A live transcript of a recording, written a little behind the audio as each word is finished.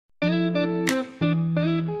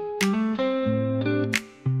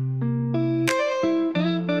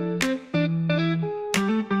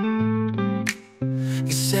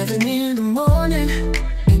Even in the morning,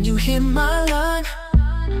 and you hit my line.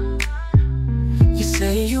 You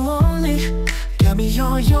say you only got me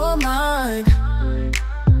on your mind.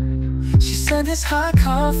 She said this hot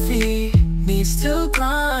coffee needs to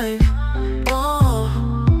grind. Oh,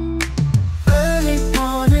 early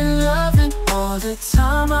morning loving all the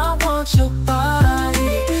time. I want your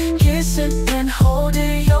body, kissing and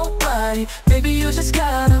holding your body. Baby, you just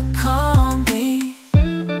gotta calm me.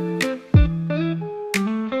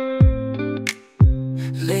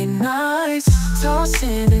 Late nights,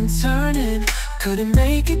 tossing and turning, couldn't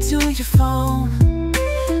make it to your phone.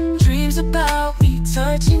 Dreams about me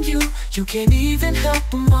touching you, you can't even help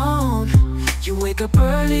but moan. You wake up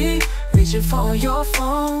early, reaching for your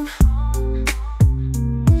phone.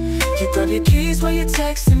 You grab your keys while you're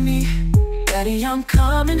texting me, Daddy, I'm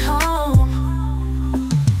coming home.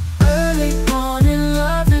 Early morning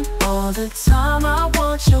loving all the time. I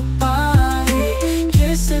want your body,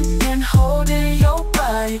 kissing and holding your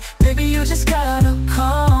body. Baby, you just gotta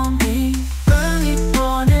call me. Early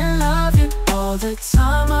morning loving all the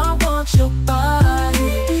time. I want your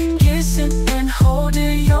body, kissing and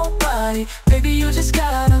holding your body. Baby, you just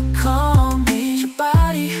gotta call me. Your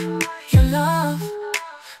body, your love,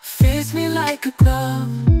 fits me like a glove.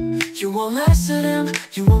 You want less of them,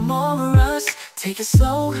 you want more of us. Take it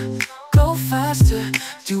slow, go faster,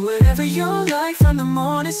 do whatever you like. From the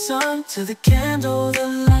morning sun to the candle, the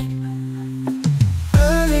light.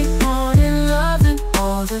 Early morning loving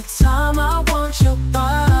all the time. I want your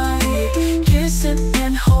body, kissing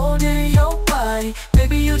and holding your body.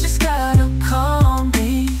 Baby, you just gotta call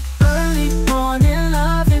me. Early morning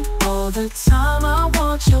loving all the time. I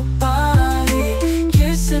want your body,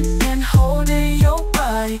 kissing and holding your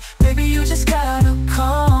body. Baby, you just gotta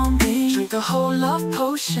call me. Drink the whole love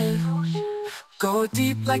potion, go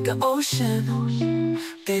deep like the ocean.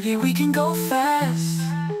 Baby, we can go fast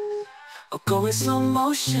or go in slow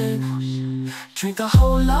motion. Drink the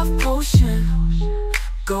whole love potion,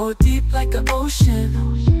 go deep like the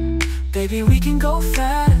ocean. Baby, we can go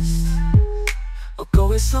fast or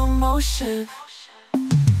go in slow motion.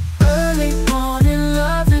 Early morning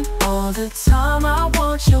loving all the time. I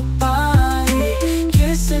want your body,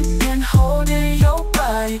 kissing and holding your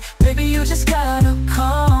body. Baby, you just gotta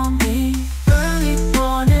call me. Early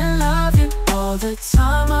morning loving all the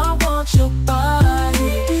time. I want your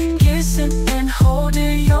body, kissing and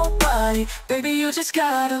holding your body. Baby, you just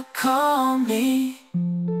gotta call me.